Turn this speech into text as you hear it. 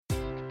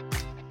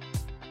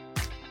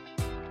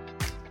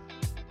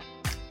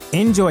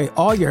Enjoy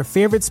all your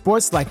favorite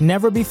sports like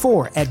never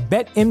before at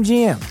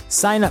BetMGM.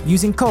 Sign up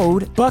using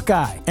code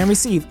Buckeye and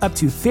receive up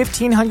to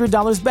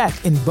 $1,500 back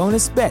in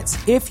bonus bets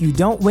if you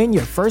don't win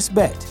your first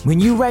bet. When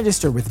you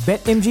register with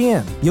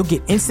BetMGM, you'll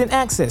get instant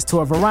access to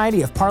a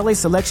variety of parlay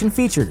selection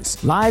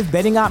features, live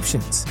betting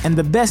options, and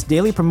the best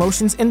daily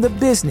promotions in the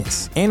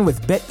business. And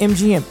with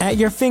BetMGM at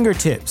your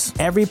fingertips,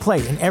 every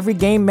play and every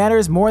game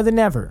matters more than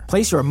ever.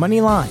 Place your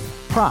money line,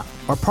 prop,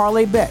 or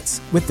parlay bets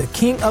with the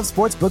king of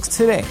sportsbooks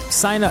today.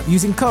 Sign up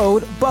using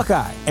code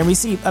Buckeye and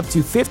receive up to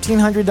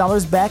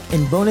 $1,500 back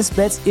in bonus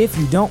bets if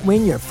you don't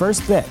win your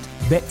first bet.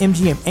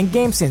 BetMGM and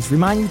GameSense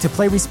remind you to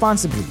play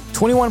responsibly.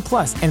 21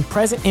 plus and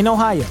present in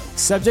Ohio,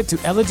 subject to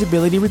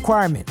eligibility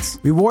requirements.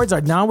 Rewards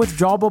are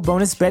non-withdrawable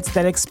bonus bets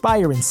that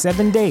expire in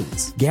 7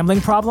 days. Gambling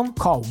problem?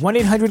 Call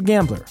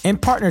 1-800-GAMBLER. In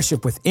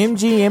partnership with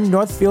MGM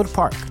Northfield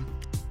Park.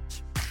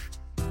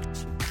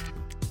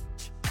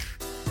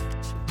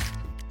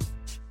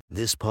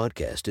 This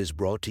podcast is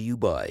brought to you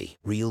by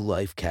Real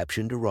Life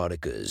Captioned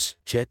Eroticas.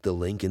 Check the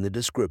link in the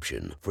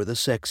description for the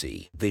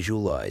sexy,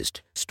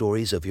 visualized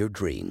stories of your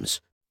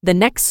dreams. The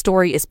next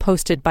story is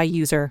posted by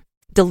user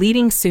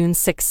Deleting Soon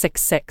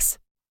 666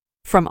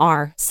 from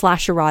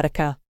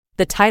r/erotica.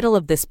 The title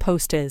of this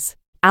post is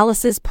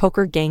Alice's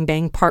Poker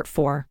Gangbang Part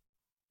 4.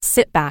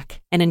 Sit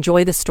back and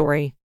enjoy the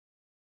story.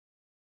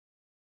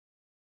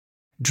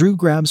 Drew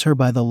grabs her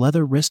by the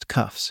leather wrist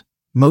cuffs,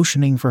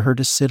 motioning for her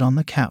to sit on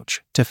the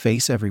couch to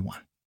face everyone.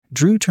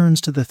 Drew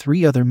turns to the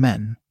 3 other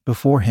men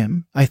before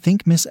him. I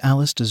think Miss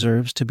Alice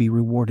deserves to be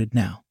rewarded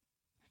now.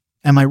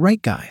 Am I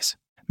right, guys?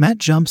 Matt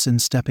jumps in,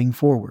 stepping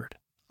forward.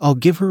 I'll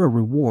give her a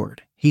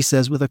reward, he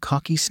says with a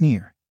cocky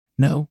sneer.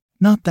 No,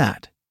 not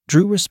that,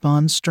 Drew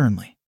responds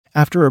sternly.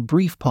 After a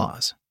brief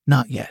pause,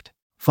 not yet.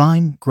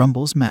 Fine,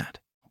 grumbles Matt.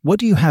 What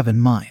do you have in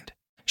mind?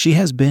 She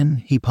has been,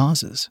 he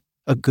pauses,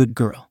 a good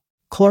girl.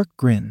 Clark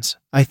grins.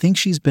 I think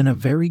she's been a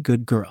very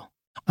good girl.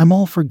 I'm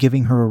all for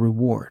giving her a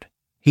reward,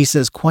 he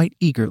says quite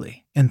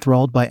eagerly,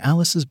 enthralled by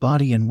Alice's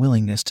body and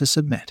willingness to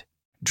submit.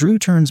 Drew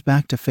turns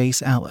back to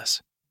face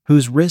Alice,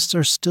 whose wrists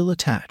are still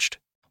attached.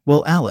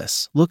 Well,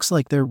 Alice, looks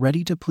like they're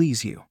ready to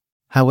please you.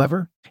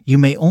 However, you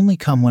may only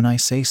come when I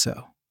say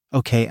so.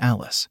 Okay,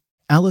 Alice.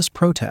 Alice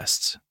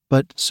protests,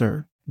 but,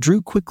 sir,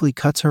 Drew quickly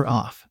cuts her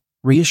off,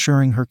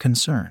 reassuring her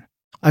concern.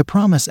 I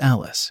promise,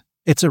 Alice,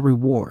 it's a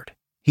reward.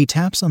 He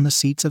taps on the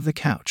seats of the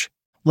couch.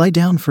 Lie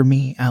down for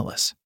me,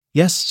 Alice.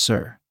 Yes,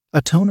 sir.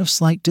 A tone of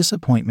slight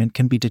disappointment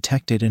can be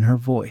detected in her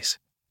voice,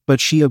 but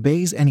she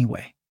obeys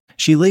anyway.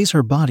 She lays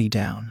her body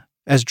down,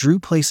 as Drew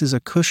places a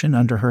cushion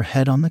under her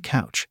head on the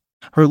couch.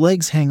 Her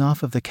legs hang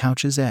off of the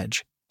couch's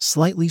edge,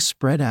 slightly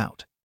spread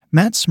out.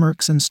 Matt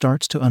smirks and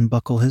starts to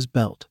unbuckle his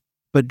belt,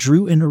 but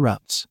Drew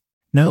interrupts.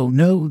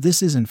 No,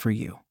 this isn't for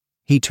you.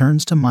 He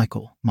turns to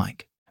Michael.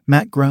 Mike.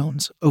 Matt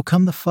groans. Oh,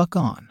 come the fuck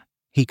on,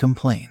 he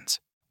complains.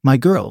 My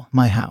girl,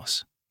 my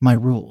house, my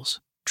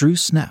rules. Drew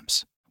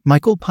snaps.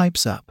 Michael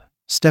pipes up,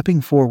 stepping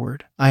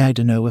forward. I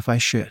don't know if I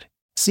should.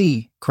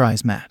 See,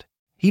 cries Matt.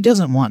 He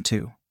doesn't want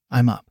to.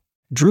 I'm up.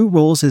 Drew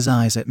rolls his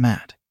eyes at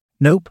Matt.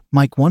 Nope,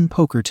 Mike won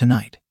poker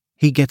tonight.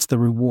 He gets the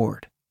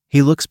reward.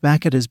 He looks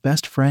back at his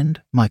best friend,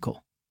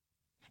 Michael.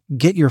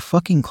 Get your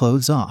fucking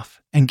clothes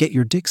off and get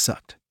your dick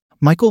sucked.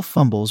 Michael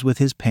fumbles with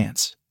his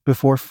pants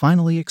before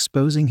finally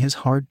exposing his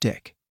hard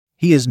dick.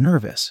 He is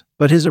nervous,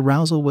 but his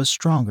arousal was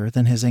stronger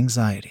than his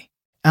anxiety.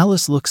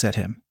 Alice looks at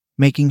him,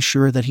 making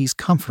sure that he's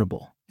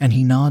comfortable, and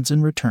he nods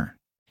in return.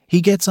 He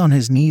gets on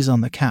his knees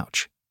on the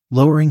couch,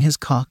 lowering his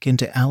cock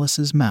into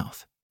Alice's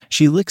mouth.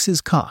 She licks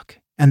his cock,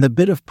 and the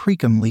bit of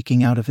precum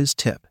leaking out of his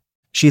tip.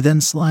 She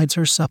then slides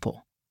her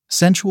supple,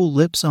 sensual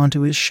lips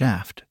onto his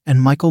shaft,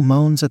 and Michael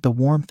moans at the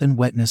warmth and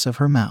wetness of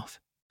her mouth.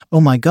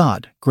 Oh my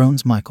God,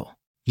 groans Michael.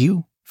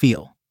 You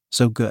feel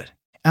so good.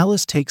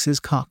 Alice takes his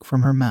cock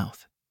from her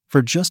mouth,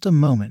 for just a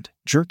moment,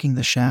 jerking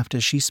the shaft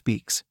as she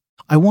speaks.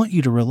 I want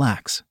you to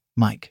relax,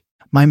 Mike.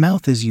 My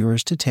mouth is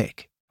yours to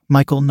take.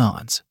 Michael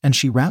nods, and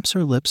she wraps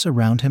her lips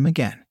around him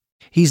again.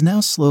 He's now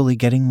slowly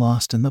getting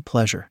lost in the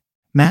pleasure.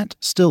 Matt,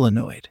 still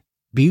annoyed,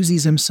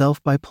 busies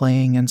himself by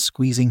playing and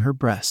squeezing her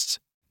breasts.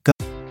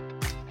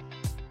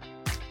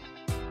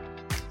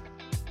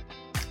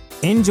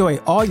 Enjoy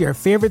all your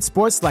favorite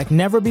sports like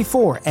never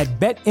before at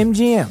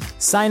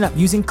BetMGM. Sign up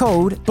using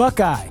code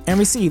Buckeye and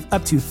receive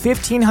up to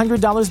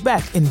 $1,500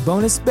 back in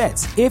bonus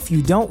bets if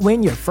you don't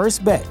win your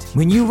first bet.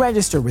 When you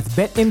register with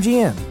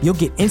BetMGM, you'll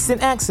get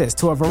instant access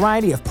to a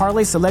variety of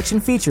parlay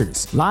selection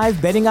features,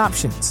 live betting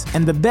options,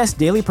 and the best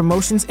daily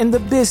promotions in the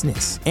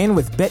business. And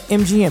with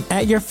BetMGM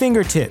at your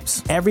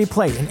fingertips, every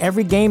play and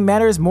every game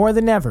matters more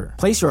than ever.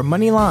 Place your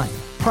money line,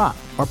 prop,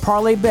 or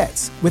parlay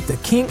bets with the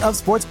king of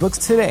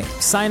sportsbooks today.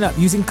 Sign up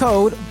using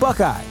code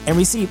Buckeye and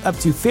receive up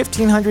to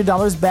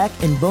 $1,500 back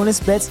in bonus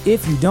bets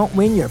if you don't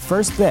win your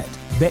first bet.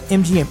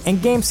 BetMGM and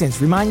GameSense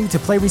remind you to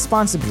play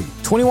responsibly.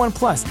 21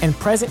 plus and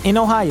present in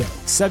Ohio,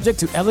 subject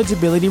to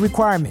eligibility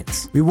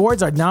requirements.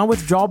 Rewards are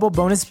non-withdrawable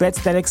bonus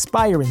bets that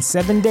expire in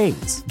 7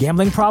 days.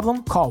 Gambling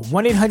problem? Call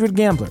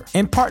 1-800-GAMBLER.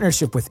 In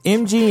partnership with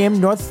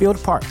MGM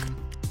Northfield Park.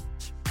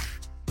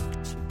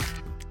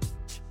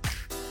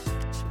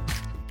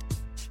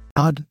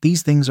 God,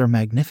 these things are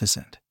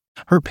magnificent.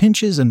 Her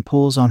pinches and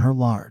pulls on her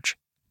large,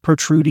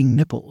 protruding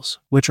nipples,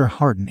 which are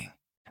hardening.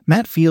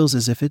 Matt feels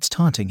as if it's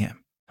taunting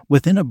him.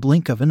 Within a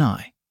blink of an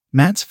eye,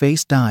 Matt's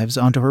face dives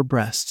onto her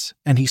breasts,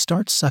 and he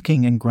starts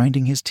sucking and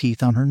grinding his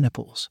teeth on her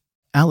nipples.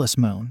 Alice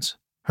moans.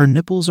 Her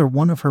nipples are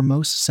one of her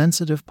most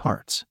sensitive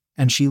parts,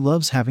 and she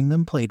loves having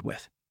them played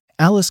with.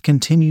 Alice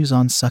continues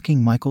on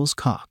sucking Michael's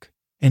cock,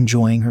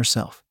 enjoying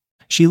herself.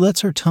 She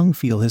lets her tongue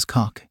feel his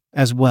cock,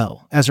 as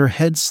well as her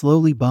head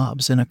slowly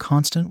bobs in a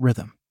constant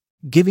rhythm.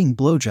 Giving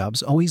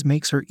blowjobs always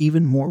makes her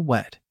even more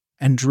wet,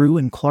 and Drew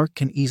and Clark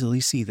can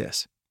easily see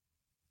this.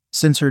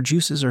 Since her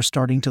juices are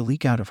starting to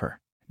leak out of her,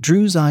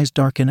 Drew's eyes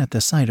darken at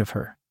the sight of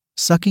her,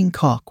 sucking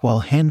cock while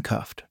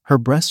handcuffed, her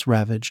breasts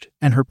ravaged,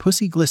 and her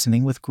pussy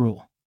glistening with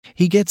gruel.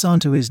 He gets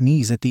onto his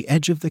knees at the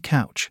edge of the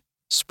couch,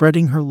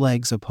 spreading her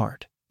legs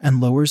apart, and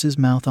lowers his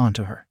mouth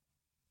onto her.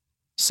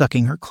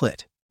 Sucking her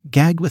clit,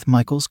 gagged with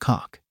Michael's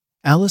cock,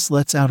 Alice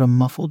lets out a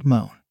muffled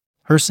moan.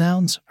 Her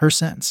sounds, her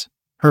scents,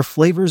 her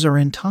flavors are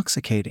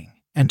intoxicating,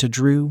 and to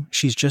Drew,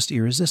 she's just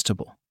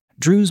irresistible.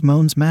 Drew's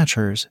moans match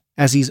hers,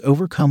 as he's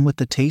overcome with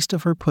the taste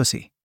of her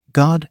pussy.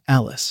 God,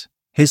 Alice.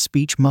 His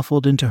speech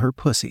muffled into her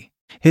pussy.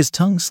 His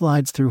tongue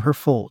slides through her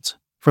folds,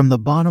 from the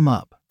bottom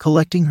up,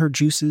 collecting her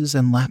juices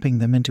and lapping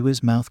them into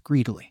his mouth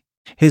greedily.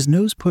 His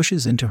nose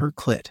pushes into her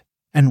clit,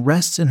 and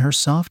rests in her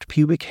soft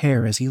pubic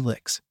hair as he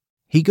licks.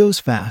 He goes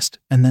fast,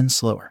 and then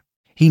slower.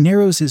 He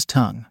narrows his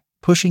tongue,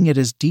 pushing it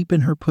as deep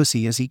in her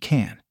pussy as he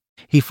can.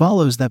 He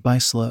follows that by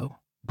slow,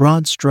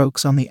 broad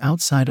strokes on the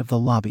outside of the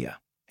labia,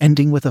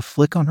 ending with a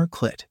flick on her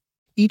clit.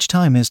 Each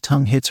time his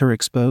tongue hits her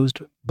exposed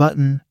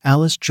button,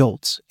 Alice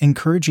jolts,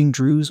 encouraging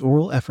Drew's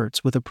oral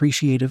efforts with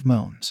appreciative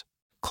moans.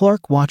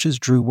 Clark watches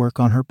Drew work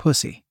on her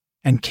pussy,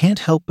 and can't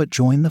help but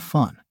join the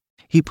fun.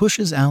 He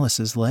pushes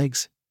Alice's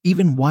legs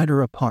even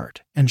wider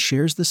apart and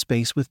shares the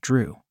space with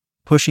Drew,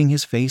 pushing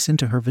his face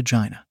into her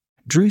vagina.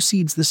 Drew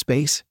cedes the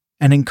space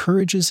and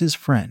encourages his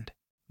friend.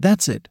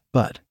 That's it,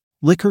 bud.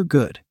 Lick her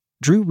good.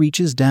 Drew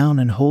reaches down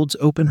and holds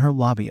open her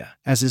labia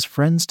as his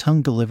friend's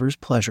tongue delivers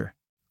pleasure.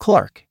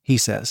 Clark, he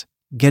says,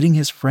 getting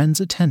his friend's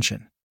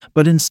attention.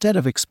 But instead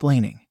of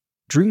explaining,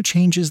 Drew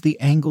changes the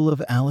angle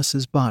of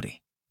Alice's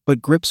body,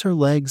 but grips her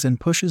legs and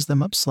pushes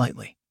them up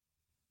slightly,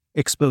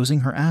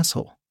 exposing her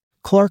asshole.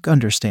 Clark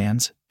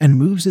understands and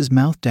moves his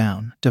mouth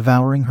down,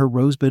 devouring her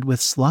rosebud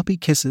with sloppy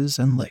kisses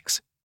and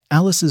licks.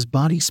 Alice's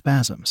body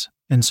spasms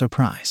in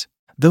surprise.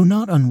 Though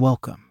not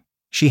unwelcome,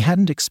 she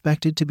hadn't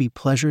expected to be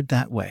pleasured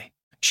that way.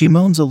 She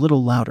moans a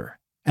little louder,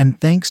 and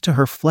thanks to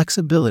her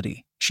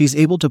flexibility, she's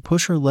able to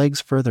push her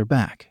legs further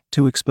back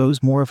to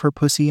expose more of her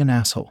pussy and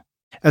asshole.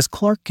 As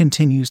Clark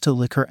continues to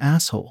lick her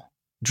asshole,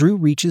 Drew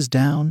reaches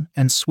down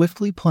and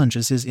swiftly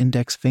plunges his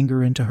index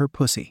finger into her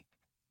pussy,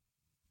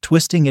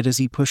 twisting it as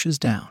he pushes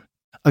down.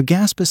 A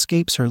gasp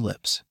escapes her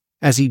lips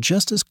as he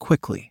just as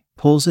quickly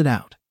pulls it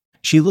out.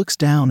 She looks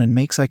down and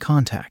makes eye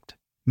contact,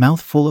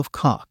 mouth full of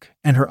cock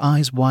and her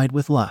eyes wide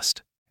with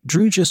lust.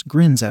 Drew just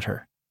grins at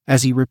her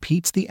as he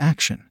repeats the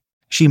action.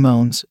 She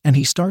moans and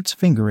he starts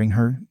fingering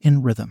her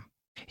in rhythm.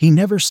 He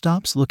never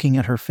stops looking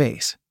at her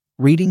face,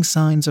 reading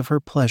signs of her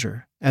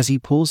pleasure as he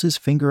pulls his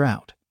finger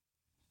out,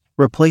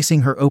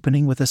 replacing her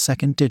opening with a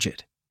second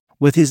digit.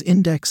 With his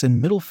index and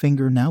middle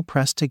finger now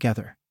pressed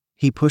together,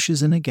 he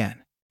pushes in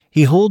again.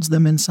 He holds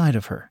them inside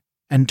of her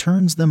and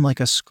turns them like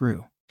a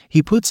screw.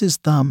 He puts his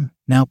thumb,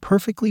 now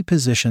perfectly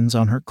positions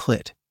on her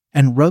clit,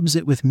 and rubs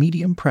it with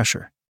medium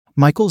pressure.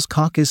 Michael's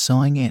cock is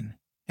sawing in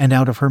and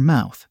out of her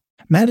mouth.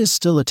 Matt is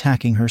still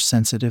attacking her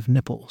sensitive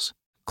nipples.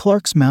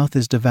 Clark's mouth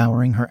is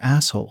devouring her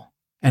asshole,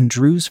 and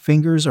Drew's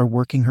fingers are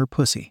working her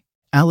pussy.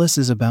 Alice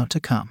is about to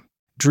come.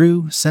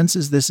 Drew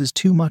senses this is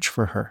too much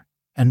for her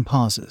and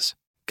pauses.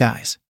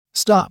 Guys,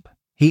 stop.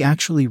 He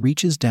actually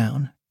reaches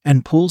down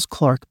and pulls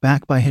Clark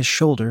back by his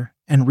shoulder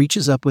and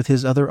reaches up with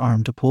his other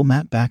arm to pull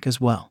Matt back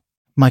as well.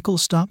 Michael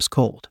stops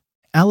cold.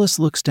 Alice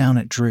looks down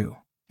at Drew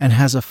and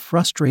has a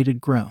frustrated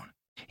groan.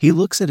 He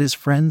looks at his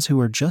friends who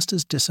are just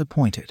as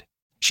disappointed.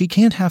 She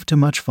can't have too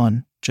much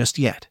fun just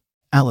yet.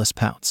 Alice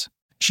pouts.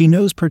 She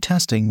knows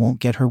protesting won't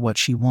get her what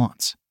she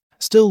wants.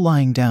 Still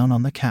lying down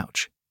on the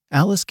couch,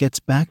 Alice gets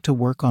back to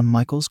work on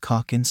Michael's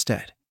cock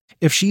instead.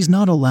 If she's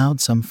not allowed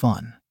some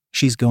fun,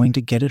 she's going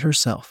to get it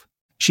herself.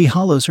 She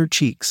hollows her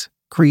cheeks,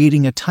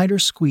 creating a tighter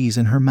squeeze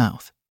in her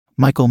mouth.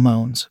 Michael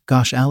moans,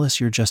 "Gosh, Alice,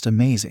 you're just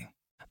amazing."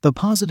 The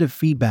positive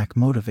feedback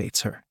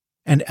motivates her,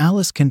 and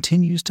Alice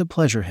continues to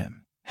pleasure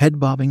him, head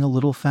bobbing a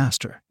little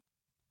faster,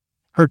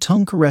 her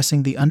tongue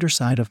caressing the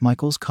underside of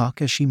Michael's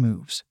cock as she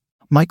moves.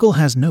 Michael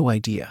has no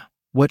idea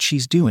what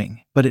she's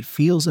doing, but it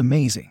feels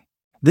amazing.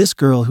 This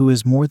girl who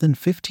is more than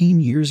 15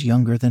 years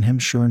younger than him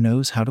sure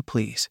knows how to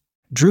please.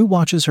 Drew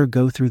watches her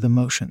go through the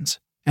motions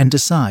and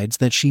decides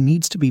that she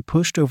needs to be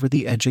pushed over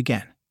the edge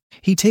again.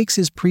 He takes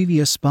his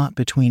previous spot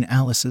between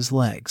Alice's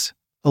legs,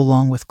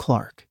 along with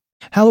Clark.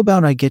 "How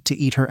about I get to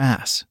eat her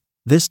ass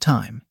this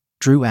time?"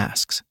 Drew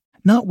asks,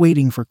 not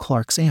waiting for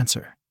Clark's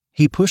answer.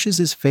 He pushes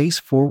his face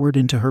forward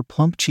into her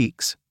plump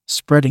cheeks,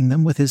 spreading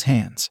them with his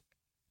hands,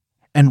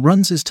 and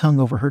runs his tongue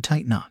over her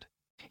tight knot.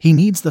 He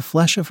kneads the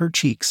flesh of her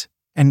cheeks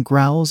and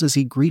growls as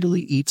he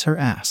greedily eats her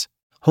ass.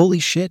 Holy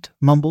shit,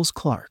 mumbles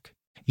Clark.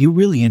 You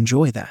really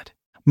enjoy that.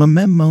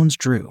 Moans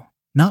Drew,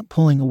 not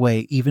pulling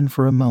away even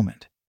for a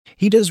moment.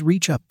 He does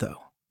reach up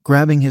though,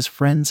 grabbing his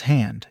friend's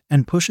hand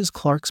and pushes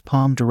Clark's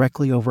palm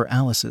directly over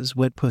Alice's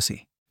wet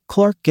pussy.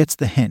 Clark gets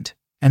the hint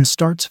and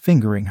starts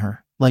fingering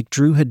her like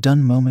Drew had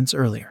done moments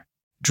earlier.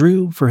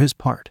 Drew, for his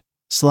part,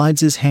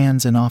 slides his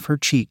hands in off her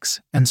cheeks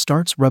and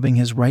starts rubbing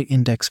his right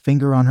index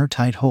finger on her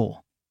tight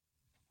hole,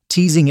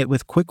 teasing it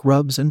with quick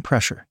rubs and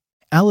pressure.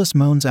 Alice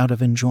moans out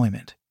of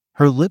enjoyment,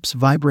 her lips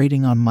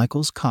vibrating on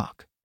Michael's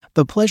cock.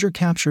 The pleasure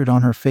captured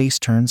on her face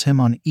turns him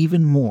on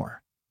even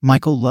more.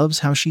 Michael loves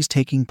how she's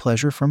taking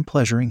pleasure from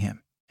pleasuring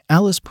him.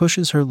 Alice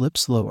pushes her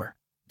lips lower,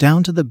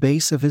 down to the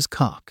base of his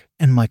cock,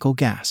 and Michael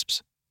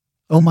gasps.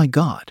 Oh my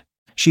God.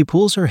 She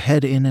pulls her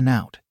head in and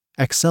out,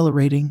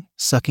 accelerating,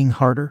 sucking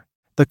harder.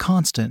 The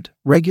constant,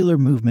 regular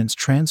movements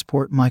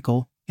transport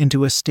Michael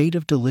into a state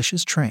of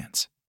delicious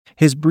trance.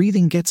 His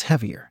breathing gets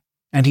heavier,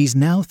 and he's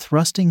now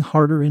thrusting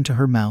harder into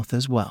her mouth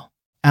as well.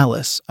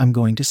 Alice, I'm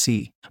going to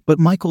see. But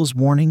Michael's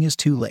warning is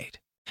too late.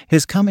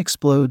 His cum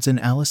explodes in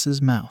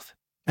Alice's mouth,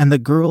 and the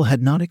girl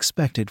had not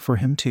expected for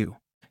him to.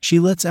 She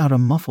lets out a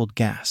muffled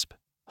gasp,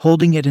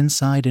 holding it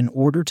inside in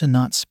order to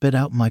not spit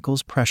out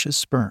Michael's precious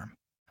sperm.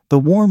 The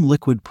warm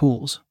liquid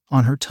pools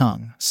on her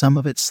tongue, some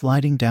of it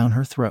sliding down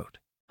her throat.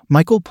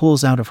 Michael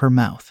pulls out of her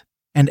mouth,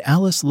 and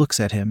Alice looks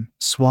at him,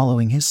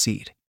 swallowing his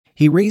seed.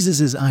 He raises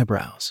his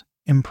eyebrows,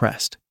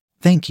 impressed.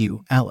 Thank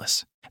you,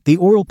 Alice. The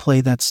oral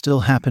play that's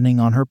still happening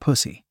on her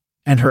pussy,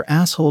 and her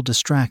asshole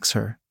distracts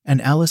her,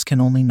 and Alice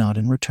can only nod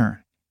in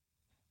return,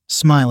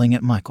 smiling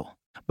at Michael.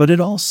 But it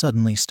all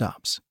suddenly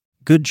stops.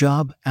 Good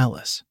job,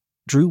 Alice,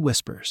 Drew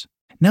whispers.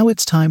 Now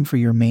it's time for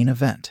your main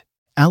event.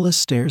 Alice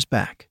stares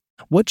back.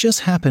 What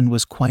just happened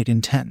was quite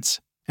intense,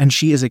 and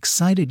she is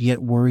excited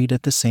yet worried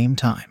at the same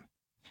time.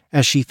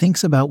 As she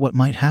thinks about what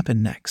might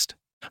happen next,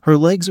 her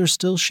legs are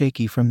still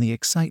shaky from the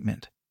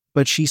excitement,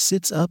 but she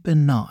sits up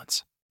and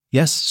nods.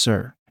 Yes,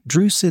 sir.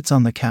 Drew sits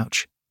on the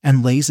couch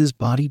and lays his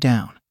body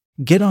down.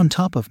 Get on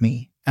top of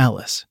me,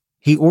 Alice,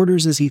 he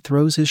orders as he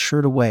throws his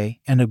shirt away,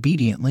 and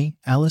obediently,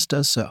 Alice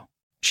does so.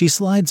 She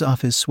slides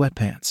off his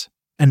sweatpants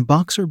and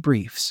boxer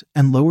briefs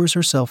and lowers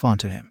herself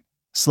onto him,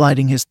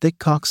 sliding his thick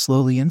cock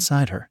slowly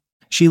inside her.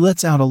 She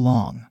lets out a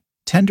long,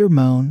 tender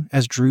moan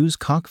as Drew's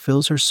cock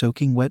fills her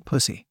soaking wet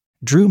pussy.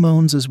 Drew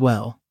moans as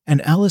well,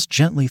 and Alice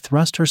gently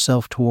thrusts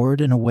herself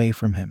toward and away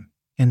from him,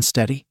 in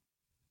steady,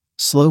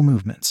 slow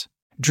movements.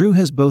 Drew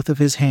has both of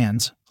his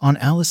hands on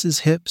Alice's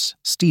hips,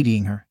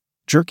 steadying her,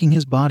 jerking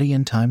his body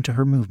in time to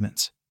her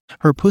movements.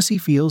 Her pussy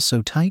feels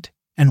so tight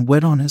and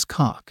wet on his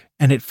cock,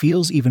 and it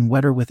feels even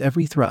wetter with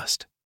every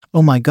thrust.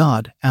 Oh my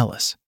God,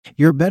 Alice,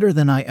 you're better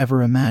than I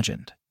ever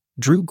imagined,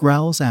 Drew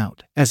growls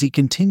out as he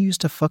continues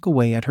to fuck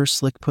away at her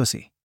slick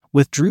pussy.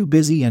 With Drew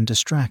busy and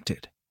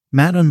distracted,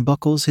 Matt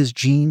unbuckles his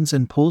jeans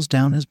and pulls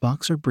down his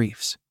boxer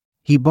briefs.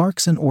 He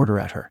barks an order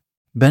at her.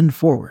 Bend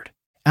forward.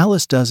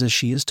 Alice does as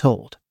she is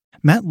told.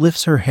 Matt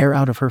lifts her hair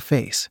out of her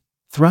face,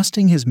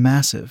 thrusting his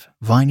massive,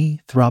 viney,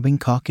 throbbing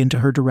cock into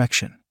her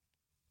direction.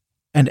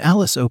 And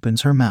Alice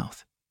opens her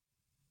mouth,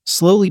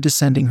 slowly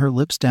descending her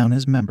lips down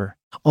his member.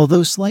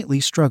 Although slightly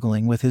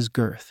struggling with his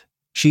girth,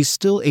 she's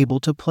still able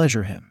to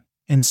pleasure him,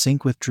 in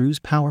sync with Drew's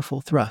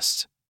powerful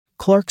thrusts.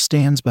 Clark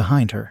stands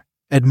behind her,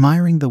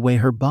 admiring the way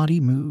her body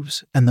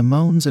moves and the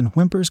moans and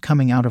whimpers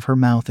coming out of her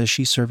mouth as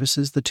she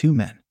services the two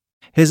men.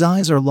 His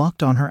eyes are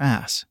locked on her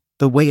ass.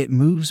 The way it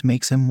moves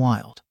makes him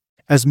wild.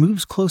 As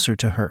moves closer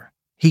to her,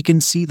 he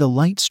can see the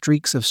light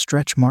streaks of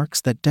stretch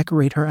marks that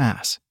decorate her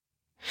ass,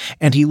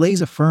 and he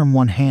lays a firm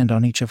one hand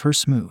on each of her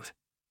smooth,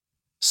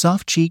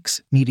 soft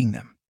cheeks, kneading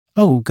them.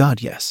 Oh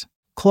God, yes.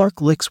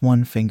 Clark licks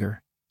one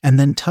finger and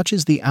then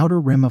touches the outer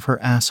rim of her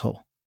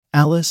asshole.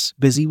 Alice,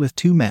 busy with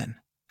two men,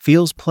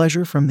 feels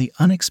pleasure from the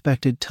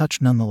unexpected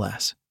touch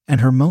nonetheless,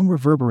 and her moan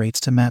reverberates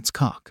to Matt's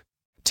cock.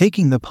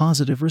 Taking the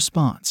positive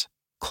response,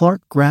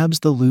 Clark grabs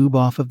the lube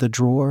off of the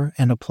drawer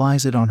and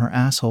applies it on her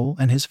asshole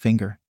and his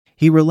finger.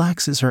 He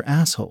relaxes her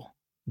asshole,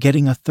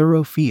 getting a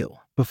thorough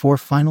feel before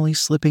finally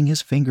slipping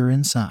his finger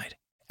inside.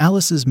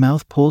 Alice's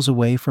mouth pulls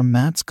away from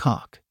Matt's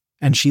cock,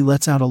 and she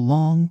lets out a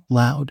long,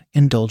 loud,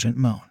 indulgent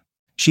moan.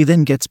 She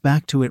then gets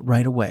back to it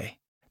right away.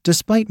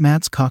 Despite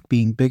Matt's cock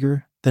being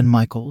bigger than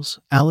Michael's,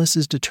 Alice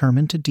is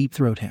determined to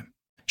deep-throat him.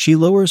 She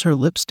lowers her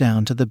lips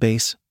down to the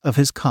base of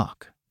his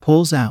cock,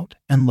 pulls out,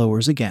 and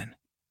lowers again,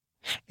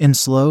 in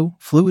slow,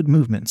 fluid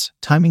movements,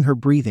 timing her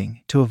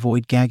breathing to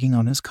avoid gagging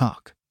on his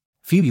cock.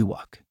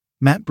 Phew-walk.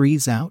 Matt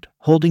breathes out,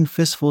 holding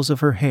fistfuls of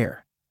her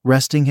hair,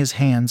 resting his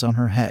hands on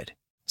her head.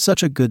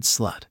 Such a good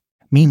slut.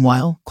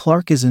 Meanwhile,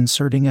 Clark is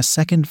inserting a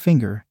second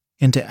finger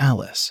into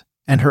Alice,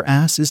 and her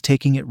ass is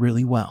taking it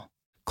really well.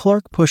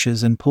 Clark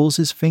pushes and pulls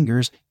his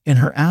fingers in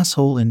her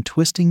asshole in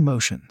twisting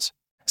motions.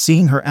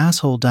 Seeing her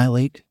asshole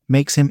dilate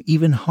makes him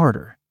even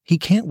harder. He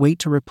can't wait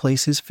to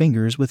replace his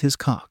fingers with his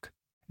cock.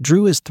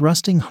 Drew is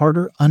thrusting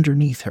harder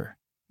underneath her,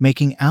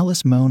 making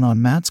Alice moan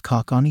on Matt's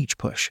cock on each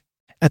push.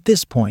 At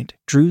this point,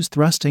 Drew's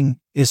thrusting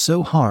is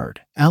so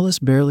hard, Alice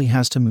barely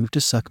has to move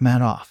to suck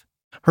Matt off.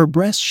 Her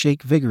breasts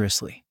shake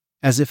vigorously,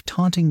 as if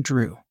taunting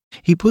Drew.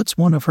 He puts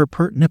one of her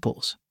pert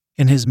nipples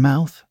in his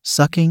mouth,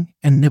 sucking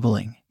and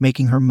nibbling,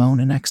 making her moan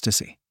in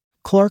ecstasy.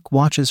 Clark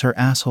watches her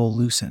asshole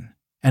loosen,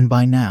 and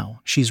by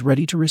now, she's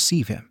ready to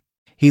receive him.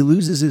 He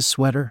loses his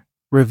sweater,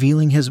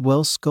 revealing his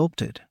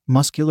well-sculpted,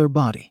 muscular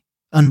body,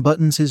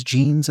 unbuttons his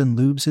jeans and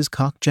lubes his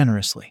cock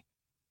generously,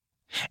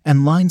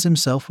 and lines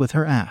himself with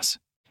her ass.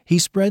 He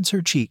spreads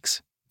her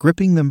cheeks,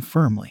 gripping them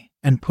firmly,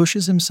 and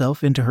pushes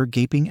himself into her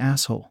gaping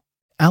asshole.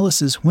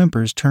 Alice's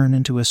whimpers turn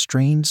into a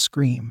strained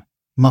scream,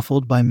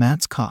 muffled by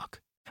Matt's cock.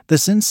 The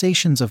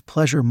sensations of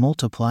pleasure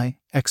multiply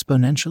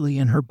exponentially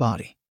in her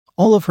body.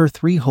 All of her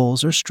 3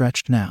 holes are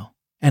stretched now,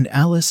 and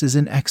Alice is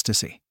in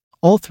ecstasy.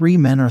 All 3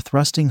 men are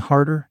thrusting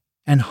harder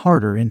and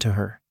harder into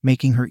her,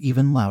 making her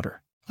even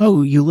louder.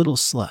 "Oh, you little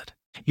slut.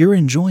 You're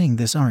enjoying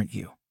this, aren't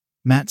you?"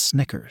 Matt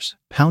snickers,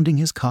 pounding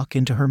his cock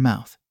into her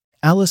mouth.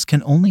 Alice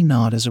can only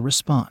nod as a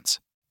response.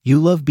 "You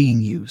love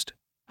being used?"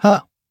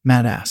 "Huh?"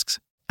 Matt asks.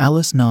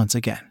 Alice nods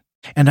again.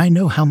 "And I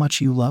know how much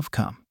you love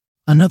cum."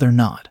 Another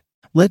nod.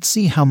 "Let's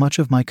see how much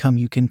of my cum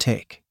you can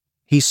take."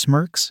 He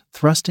smirks,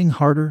 thrusting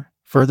harder,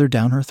 further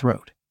down her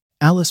throat.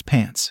 Alice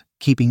pants,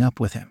 keeping up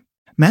with him.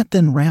 Matt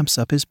then ramps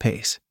up his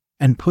pace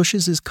and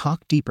pushes his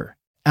cock deeper.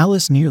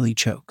 Alice nearly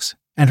chokes,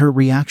 and her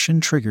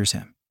reaction triggers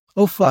him.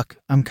 "Oh fuck,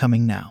 I'm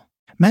coming now."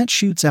 Matt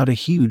shoots out a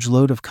huge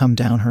load of cum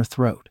down her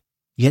throat,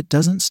 yet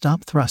doesn't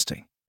stop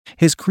thrusting.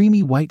 His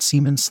creamy white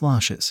semen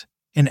sloshes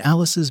in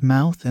Alice's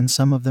mouth, and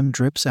some of them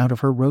drips out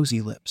of her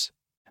rosy lips.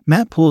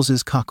 Matt pulls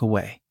his cock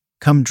away,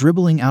 cum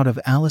dribbling out of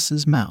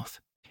Alice's mouth.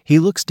 He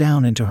looks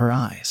down into her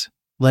eyes,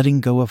 letting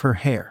go of her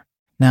hair.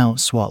 "Now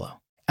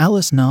swallow."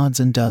 Alice nods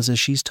and does as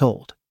she's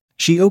told.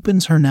 She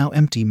opens her now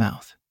empty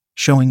mouth,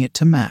 showing it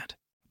to Matt.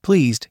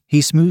 Pleased,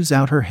 he smooths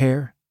out her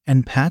hair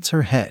and pats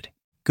her head.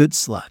 "Good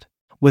slut."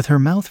 With her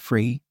mouth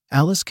free,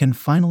 Alice can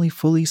finally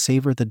fully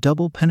savor the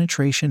double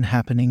penetration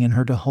happening in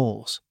her 2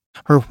 holes.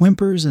 Her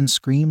whimpers and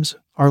screams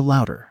are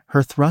louder,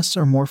 her thrusts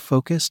are more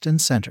focused and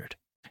centered.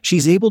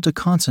 She's able to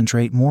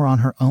concentrate more on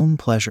her own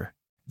pleasure.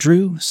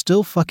 Drew,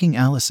 still fucking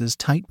Alice's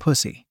tight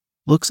pussy,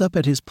 looks up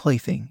at his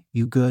plaything.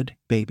 "You good,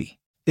 baby?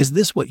 Is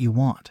this what you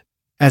want?"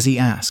 As he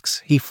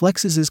asks, he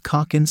flexes his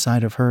cock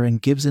inside of her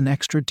and gives an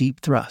extra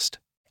deep thrust.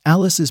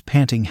 Alice is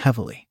panting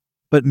heavily,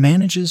 but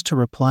manages to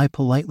reply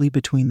politely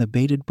between the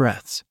bated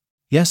breaths.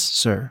 "Yes,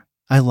 sir,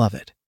 I love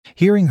it."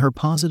 Hearing her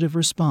positive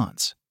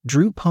response,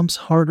 Drew pumps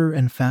harder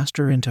and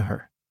faster into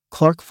her,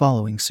 Clark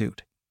following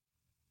suit,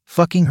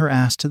 fucking her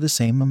ass to the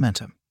same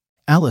momentum.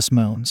 Alice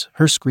moans,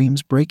 her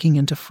screams breaking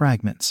into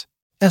fragments.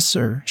 "Yes,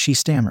 sir," she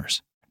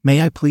stammers.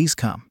 "May I please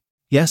come?"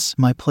 "Yes,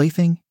 my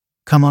plaything.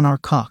 Come on our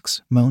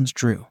cocks," moans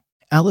Drew.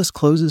 Alice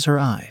closes her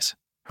eyes,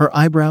 her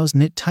eyebrows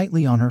knit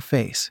tightly on her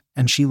face,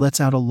 and she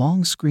lets out a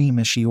long scream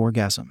as she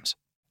orgasms.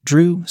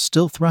 Drew,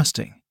 still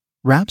thrusting,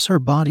 wraps her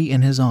body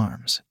in his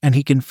arms, and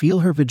he can feel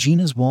her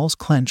vagina's walls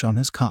clench on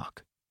his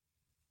cock.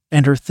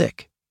 And her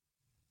thick,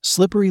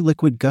 slippery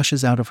liquid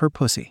gushes out of her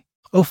pussy.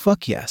 "Oh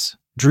fuck yes,"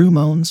 Drew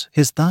moans,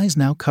 his thighs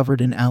now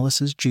covered in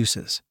Alice's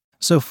juices.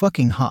 "So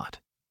fucking hot."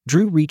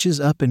 Drew reaches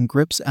up and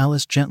grips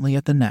Alice gently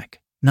at the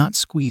neck, not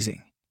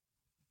squeezing,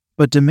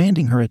 but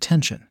demanding her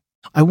attention.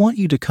 "I want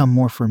you to come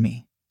more for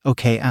me,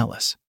 okay,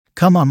 Alice?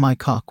 Come on my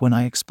cock when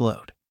I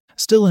explode."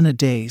 Still in a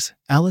daze,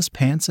 Alice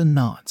pants and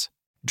nods.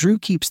 Drew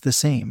keeps the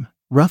same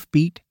rough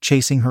beat,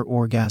 chasing her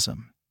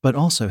orgasm, but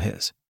also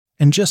his.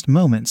 In just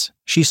moments,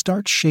 she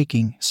starts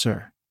shaking.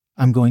 "Sir,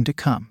 I'm going to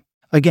come."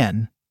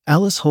 Again,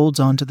 Alice holds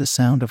on to the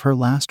sound of her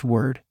last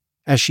word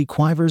as she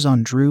quivers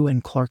on Drew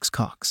and Clark's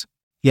cocks.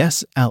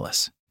 "Yes,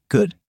 Alice.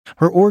 Good."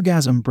 Her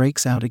orgasm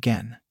breaks out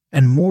again,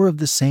 and more of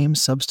the same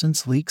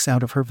substance leaks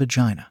out of her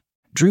vagina.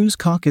 Drew's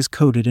cock is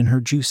coated in her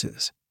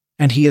juices,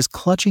 and he is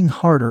clutching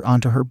harder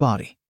onto her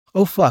body.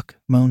 "Oh fuck,"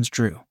 moans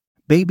Drew.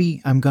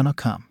 "Baby, I'm gonna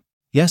come."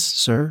 "Yes,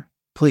 sir,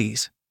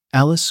 please."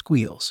 Alice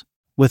squeals.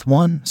 With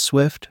one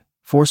swift,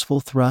 forceful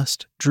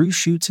thrust, Drew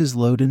shoots his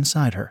load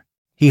inside her.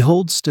 He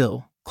holds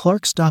still,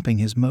 Clark stopping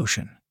his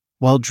motion,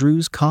 while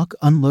Drew's cock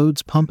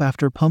unloads pump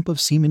after pump of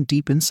semen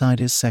deep inside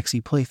his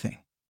sexy plaything.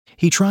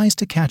 He tries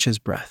to catch his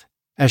breath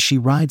as she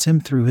rides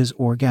him through his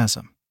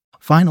orgasm.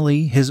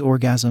 Finally, his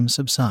orgasm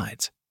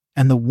subsides,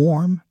 and the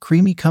warm,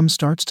 creamy cum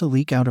starts to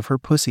leak out of her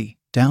pussy,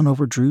 down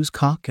over Drew's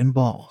cock and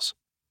balls,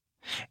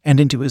 and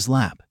into his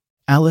lap.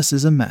 Alice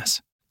is a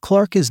mess.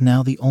 Clark is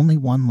now the only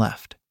one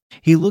left.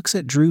 He looks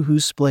at Drew,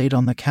 who's splayed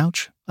on the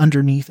couch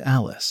underneath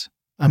Alice.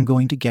 "I'm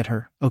going to get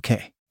her,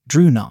 okay?"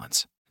 Drew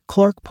nods.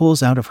 Clark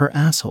pulls out of her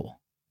asshole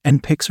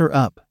and picks her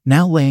up,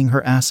 now laying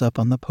her ass up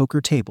on the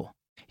poker table.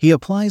 He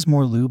applies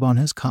more lube on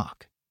his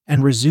cock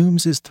and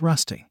resumes his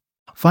thrusting.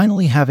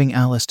 Finally having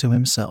Alice to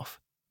himself,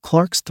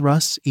 Clark's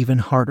thrusts even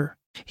harder.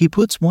 He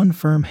puts one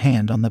firm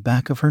hand on the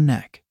back of her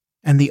neck,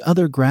 and the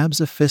other grabs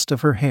a fist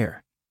of her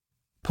hair,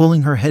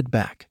 pulling her head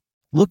back.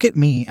 "Look at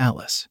me,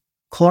 Alice,"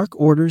 Clark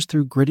orders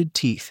through gritted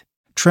teeth.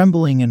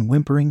 Trembling and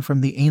whimpering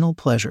from the anal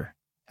pleasure,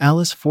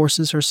 Alice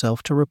forces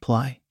herself to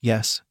reply,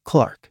 "Yes,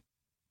 Clark."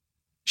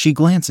 She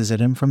glances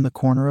at him from the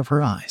corner of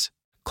her eyes.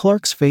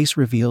 Clark's face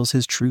reveals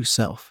his true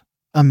self.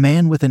 A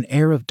man with an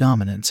air of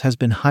dominance has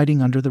been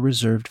hiding under the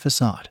reserved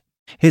facade.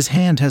 His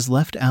hand has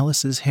left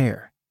Alice's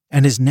hair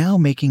and is now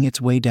making its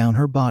way down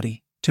her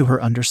body to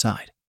her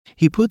underside.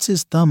 He puts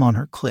his thumb on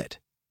her clit,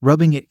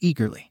 rubbing it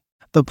eagerly.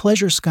 The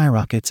pleasure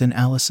skyrockets in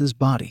Alice's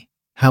body.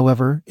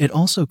 However, it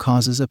also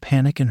causes a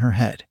panic in her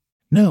head.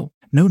 No,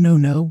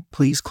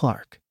 please,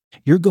 Clark.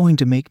 You're going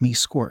to make me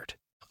squirt.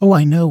 Oh,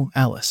 I know,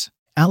 Alice.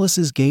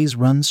 Alice's gaze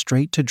runs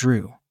straight to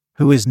Drew,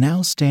 who is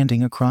now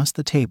standing across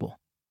the table,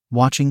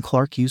 watching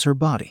Clark use her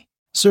body.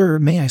 Sir,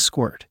 may I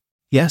squirt?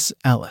 Yes,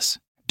 Alice.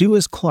 Do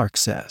as Clark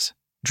says.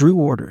 Drew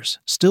orders,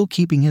 still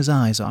keeping his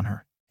eyes on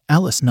her.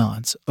 Alice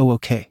nods. Oh,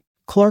 okay.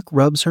 Clark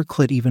rubs her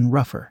clit even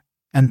rougher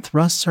and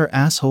thrusts her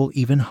asshole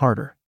even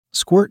harder.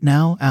 Squirt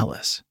now,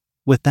 Alice.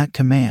 With that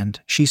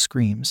command, she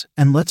screams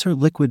and lets her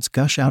liquids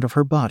gush out of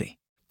her body.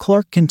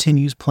 Clark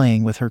continues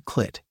playing with her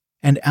clit,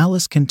 and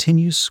Alice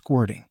continues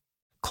squirting.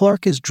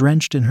 Clark is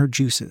drenched in her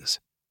juices,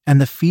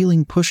 and the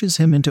feeling pushes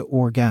him into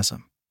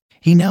orgasm.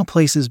 He now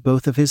places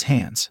both of his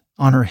hands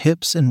on her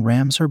hips and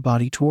rams her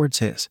body towards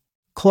his.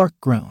 Clark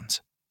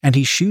groans, and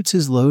he shoots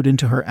his load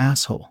into her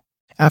asshole.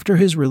 After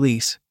his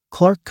release,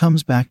 Clark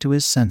comes back to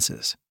his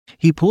senses.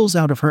 He pulls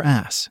out of her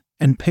ass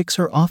and picks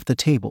her off the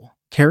table,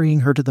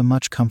 carrying her to the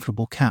much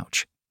comfortable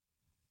couch.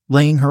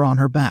 Laying her on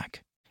her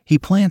back, he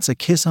plants a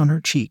kiss on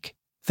her cheek.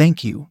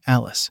 Thank you,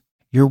 Alice.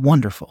 You're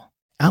wonderful.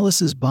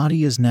 Alice's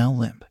body is now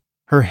limp.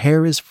 Her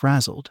hair is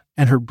frazzled,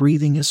 and her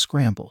breathing is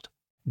scrambled.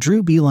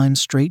 Drew beelines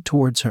straight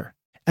towards her.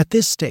 At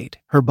this state,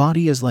 her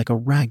body is like a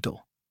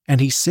ragdoll,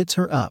 and he sits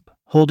her up,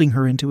 holding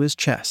her into his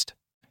chest.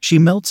 She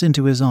melts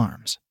into his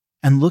arms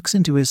and looks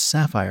into his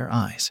sapphire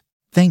eyes.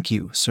 Thank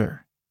you,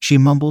 sir, she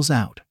mumbles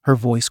out, her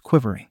voice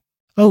quivering.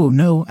 Oh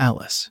no,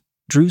 Alice.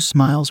 Drew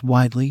smiles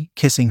widely,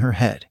 kissing her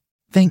head.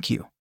 Thank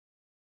you.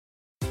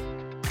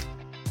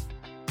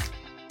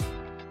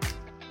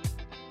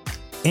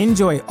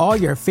 Enjoy all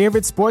your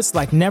favorite sports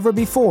like never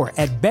before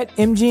at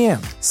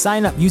BetMGM.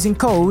 Sign up using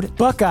code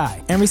Buckeye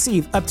and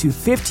receive up to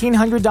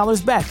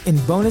 $1,500 back in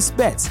bonus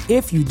bets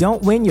if you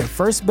don't win your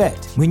first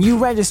bet. When you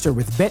register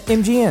with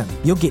BetMGM,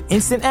 you'll get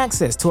instant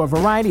access to a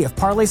variety of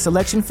parlay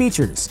selection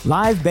features,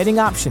 live betting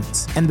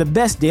options, and the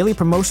best daily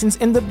promotions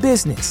in the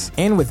business.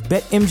 And with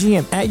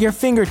BetMGM at your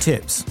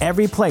fingertips,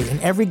 every play and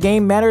every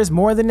game matters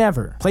more than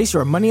ever. Place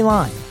your money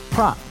line,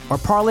 prop, or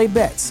parlay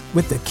bets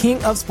with the king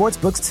of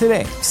sportsbooks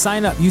today.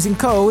 Sign up using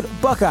code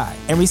Buckeye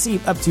and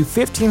receive up to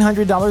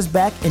 $1,500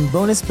 back in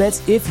bonus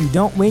bets if you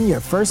don't win your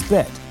first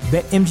bet.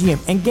 BetMGM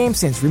and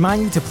GameSense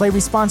remind you to play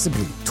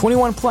responsibly.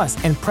 21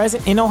 plus and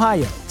present in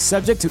Ohio,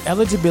 subject to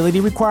eligibility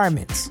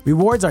requirements.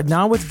 Rewards are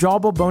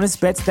non-withdrawable bonus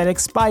bets that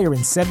expire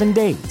in 7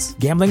 days.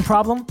 Gambling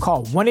problem?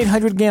 Call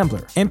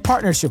 1-800-GAMBLER in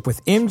partnership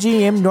with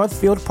MGM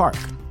Northfield Park.